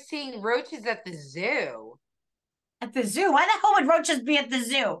remember seeing roaches at the zoo. At the zoo? Why the hell would roaches be at the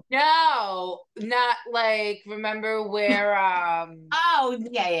zoo? No, not like remember where Oh,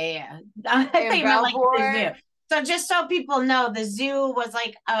 yeah, yeah, yeah. I thought in you meant like the zoo. Bellport? So just so people know, the zoo was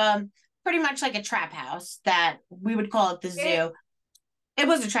like pretty much like a trap house that we would call it the It zoo. It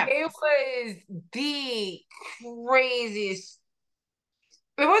was a trap it house. was the craziest.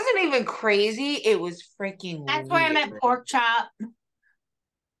 It wasn't even crazy, it was freaking That's where I met weird. pork chop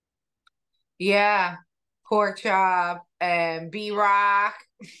Yeah. Pork chop and B Rock.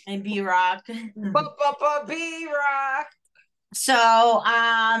 and B Rock. B Rock. So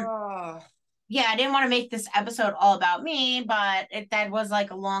Oh, yeah, I didn't want to make this episode all about me, but that was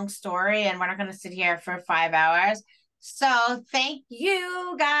like a long story, and we're not going to sit here for 5 hours. So thank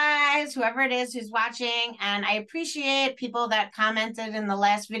you guys, whoever it is who's watching, and I appreciate people that commented in the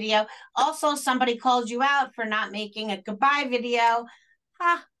last video. Also, somebody called you out for not making a goodbye video.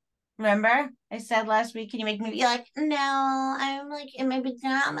 Ha! Remember, I said last week, can you make me be like, no, I'm like in my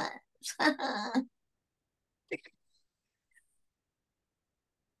pajamas.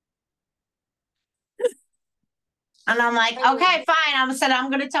 And I'm like, okay, fine.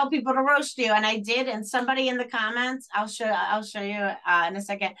 I'm gonna tell people to roast you, and I did. And somebody in the comments, I'll show you in a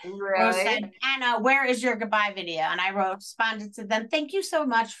second. really? Roasted Anna. Where is your goodbye video? And I responded to them. Thank you so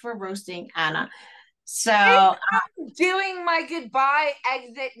much for roasting Anna. So I'm doing my goodbye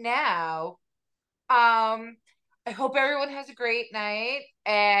exit now. I hope everyone has a great night.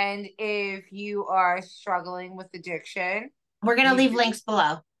 And if you are struggling with addiction, we're gonna you leave do. links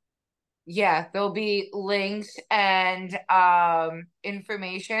below. Yeah, there'll be links and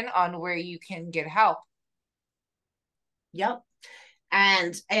information on where you can get help. Yep.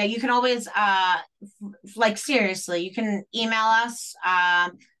 And you can always like seriously, you can email us.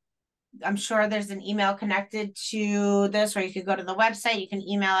 I'm sure there's an email connected to this, or you could go to the website. You can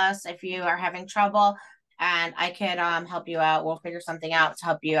email us if you are having trouble, and I could help you out. We'll figure something out to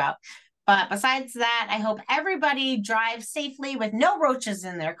help you out. But besides that, I hope everybody drives safely with no roaches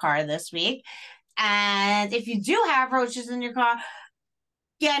in their car this week. And if you do have roaches in your car,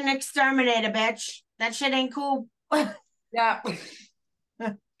 get an exterminator, bitch. That shit ain't cool. Yeah.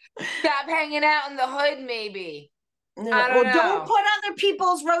 Stop hanging out in the hood, maybe. I don't Or don't know. put other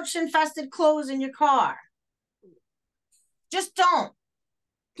people's roach infested clothes in your car. Just don't.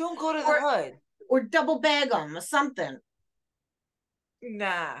 Don't go to the Or hood. or double bag them or something.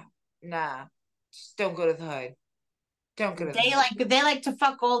 Nah. Just don't go to the hood. Don't go to the They hood. like they like to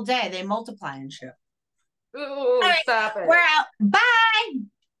fuck all day. They multiply and shit. All Ooh, right, stop we're it. out. Bye.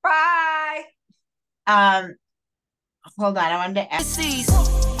 Bye. Um, hold on. I wanted to ask.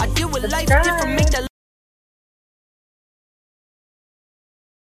 I deal with life different, make Subscribe. the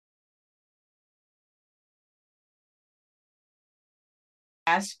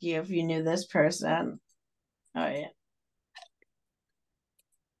You if you knew this person. Oh yeah.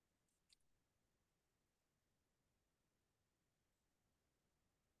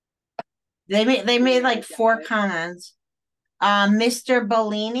 They made like four comments. Mr.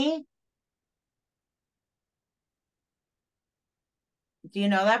 Bellini. Do you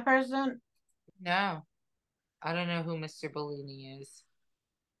know that person? No, I don't know who Mr. Bellini is.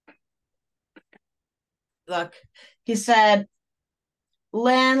 Look, he said,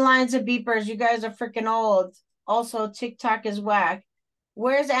 landlines and beepers, you guys are freaking old. Also, TikTok is whack.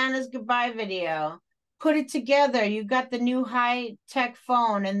 Where's Anna's goodbye video? Put it together. You got the new high tech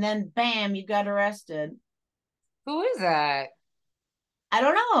phone, and then bam, you got arrested. Who is that? I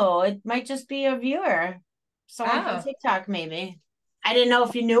don't know. It might just be a viewer. Someone from Oh, TikTok, maybe. I didn't know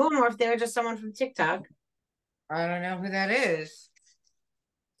if you knew him or if they were just someone from TikTok. I don't know who that is.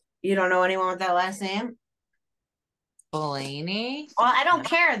 You don't know anyone with that last name? Bellini? Well, I don't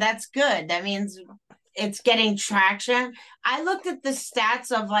care. That's good. That means it's getting traction. I looked at the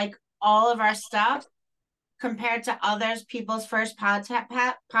stats of like all of our stuff compared to others, people's first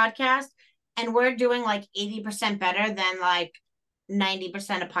podcast, and we're doing like 80% better than like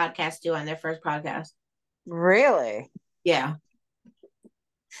 90% of podcasts do on their first podcast. Really? Yeah.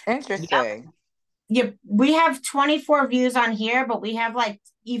 Yep. Interesting. Yeah. We have 24 views on here, but we have like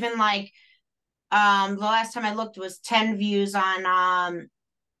even like the last time I looked was 10 views on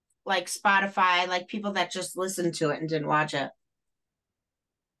like Spotify, like people that just listened to it and didn't watch it.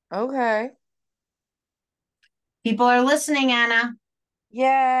 Okay. People are listening, Anna.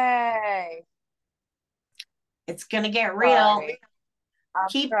 Yay. It's gonna get real. Sorry. I'm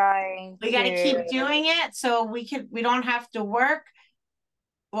Keep trying We got to keep to. doing it so we don't have to work.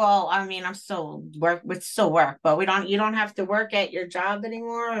 Well, I mean, I'm still work with still work, but you don't have to work at your job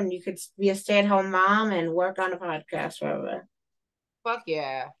anymore, and you could be a stay-at-home mom and work on a podcast forever. Fuck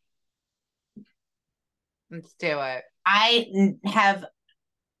yeah. Let's do it. I have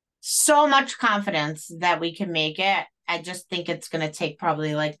so much confidence that we can make it. I just think it's going to take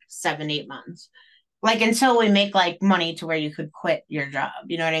probably like 7, 8 months, like until we make like money to where you could quit your job.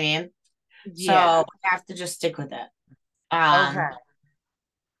 You know what I mean? So Yeah. we have to just stick with it. Okay.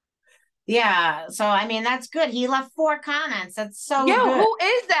 Yeah. So I mean, that's good. He left 4 comments. That's so Yo, good. who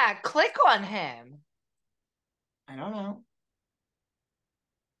is that? Click on him. I don't know.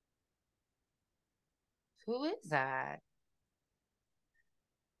 Who is that?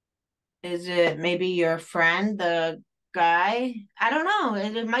 Is it maybe your friend, the guy? I don't know.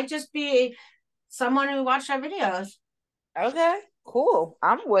 It might just be someone who watched our videos. Okay, cool.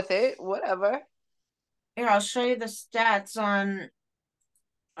 I'm with it. Whatever. Here, I'll show you the stats on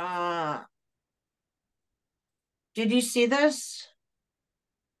uh did you see this?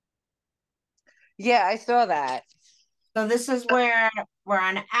 Yeah, I saw that. So this is where we're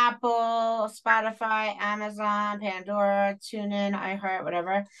on Apple, Spotify, Amazon, Pandora, TuneIn, iHeart,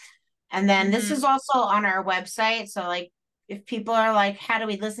 whatever. And then this is Hmm. also on our website. So like if people are like, how do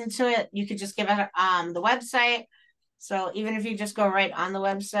we listen to it? You could just give it the website. So even if you just go right on the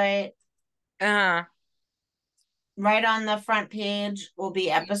website, Uh-huh. right on the front page will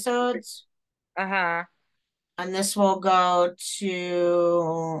be episodes. Uh-huh. And this will go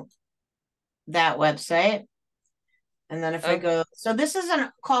to that website. And then if I Okay. go, so this is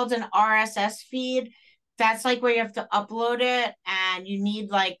called an RSS feed. That's like where you have to upload it, and you need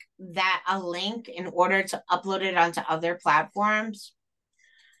like that a link in order to upload it onto other platforms.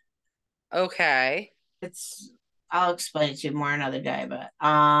 Okay. It's I'll explain it to you more another day, but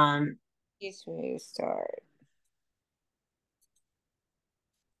He's ready to start.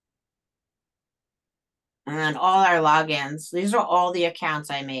 and then all our logins. These are all the accounts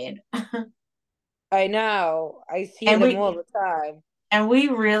I made. I know. I see And them we all the time. we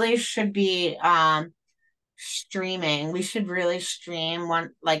really should be streaming. We should really stream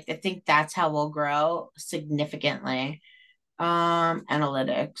one, like I think that's how we'll grow significantly.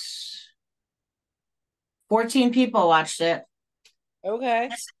 Analytics. 14 people watched it. Okay.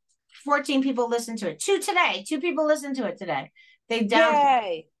 14 people listened to it. Two today. Two people listened to it today. They down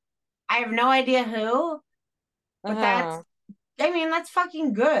Yay. I have no idea who, but Uh-huh. that's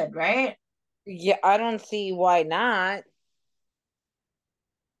fucking good, right? Yeah, I don't see why not.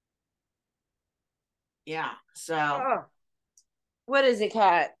 Yeah. So Oh, what is it,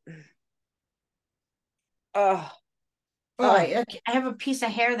 Kat? Oh, Oh, Oh, I have a piece of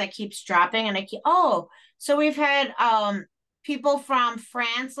hair that keeps dropping, and I keep. Oh, so we've had people from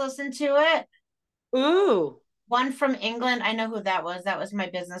France listen to it. ooh. One from England. I know who that was. That was my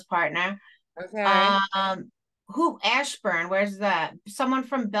business partner. Okay. Um, who Ashburn? Where's that? Someone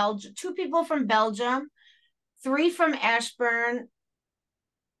from Belgium. Two people from Belgium. Three from Ashburn.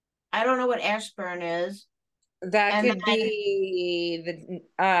 I don't know what Ashburn is. That And could then be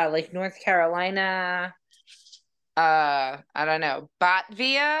the like North Carolina. I don't know.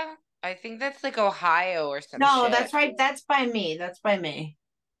 Botvia? I think that's like Ohio or some no, shit. that's right. That's by me. That's by me.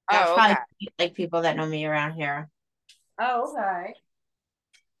 That's Oh, probably okay. like people that know me around here. Oh, okay.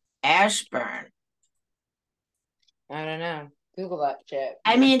 Ashburn. I don't know. Google that shit.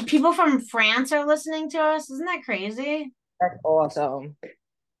 I mean, people from France are listening to us. Isn't that crazy? That's awesome.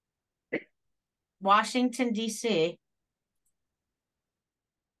 Washington, D.C.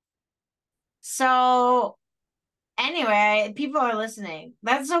 So anyway, people are listening.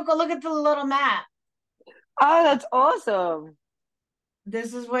 That's so cool. Look at the little map. Oh, that's awesome.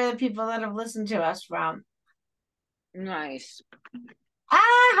 This is where the people that have listened to us from. Nice.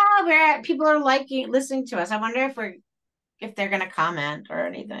 Ah, we're at, people are listening to us. I wonder if they're gonna comment or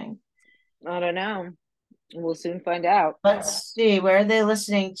anything. I don't know. We'll soon find out. Let's see, where are they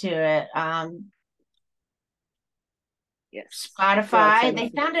listening to it? Yes. So Spotify. excited. They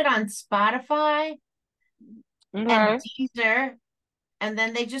found it on Spotify and Okay. Deezer, and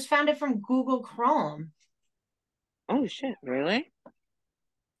then they just found it from Google Chrome. Oh shit, really?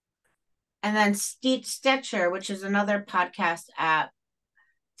 And then Stitcher, which is another podcast app.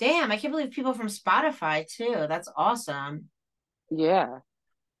 Damn, I can't believe people from Spotify too. That's awesome. Yeah.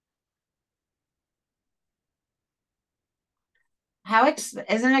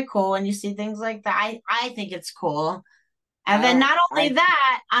 Isn't it cool when you see things like that? I think it's cool. And then Oh, not only I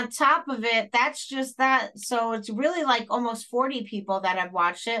that, on top of it, that's just that. So it's really like almost 40 people that have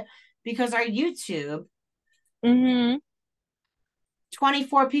watched it because our YouTube, mm-hmm.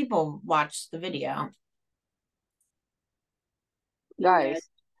 24 people watched the video. Nice.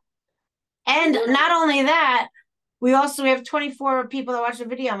 And not only that, we also have 24 people that watched the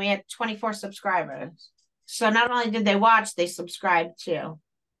video and we had 24 subscribers. So not only did they watch, they subscribed too.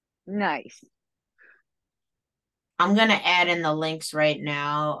 Nice. I'm gonna add in the links right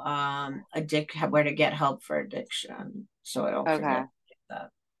now. Where to get help for addiction, so I don't Okay. forget that.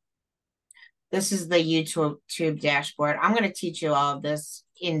 This is the YouTube dashboard. I'm gonna teach you all of this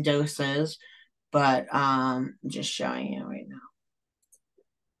in doses, but I'm just showing you right now.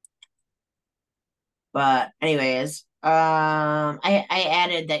 But anyways, I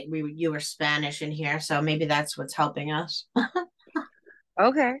added that you were Spanish in here, so maybe that's what's helping us.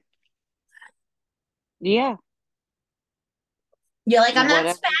 Okay. Yeah. You're like, I'm not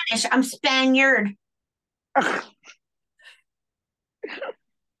Whatever. Spanish, I'm Spaniard.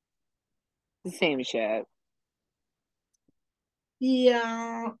 The same shit.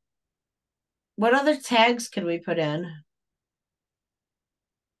 Yeah. What other tags could we put in?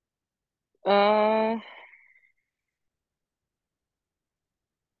 Uh,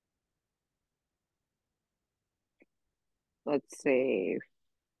 let's see.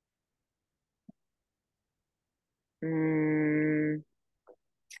 Mm,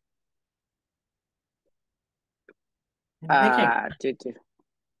 I think I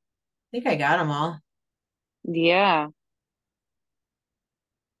think I got them all. yeah.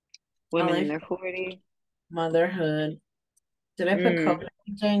 Oh, Women in life, their 40. motherhood. Did I put Mm.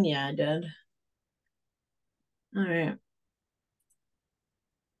 COVID thing? Yeah, I did. All right.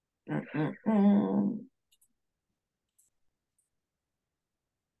 Mm-mm-mm.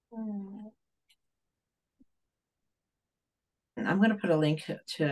 I'm gonna put a link to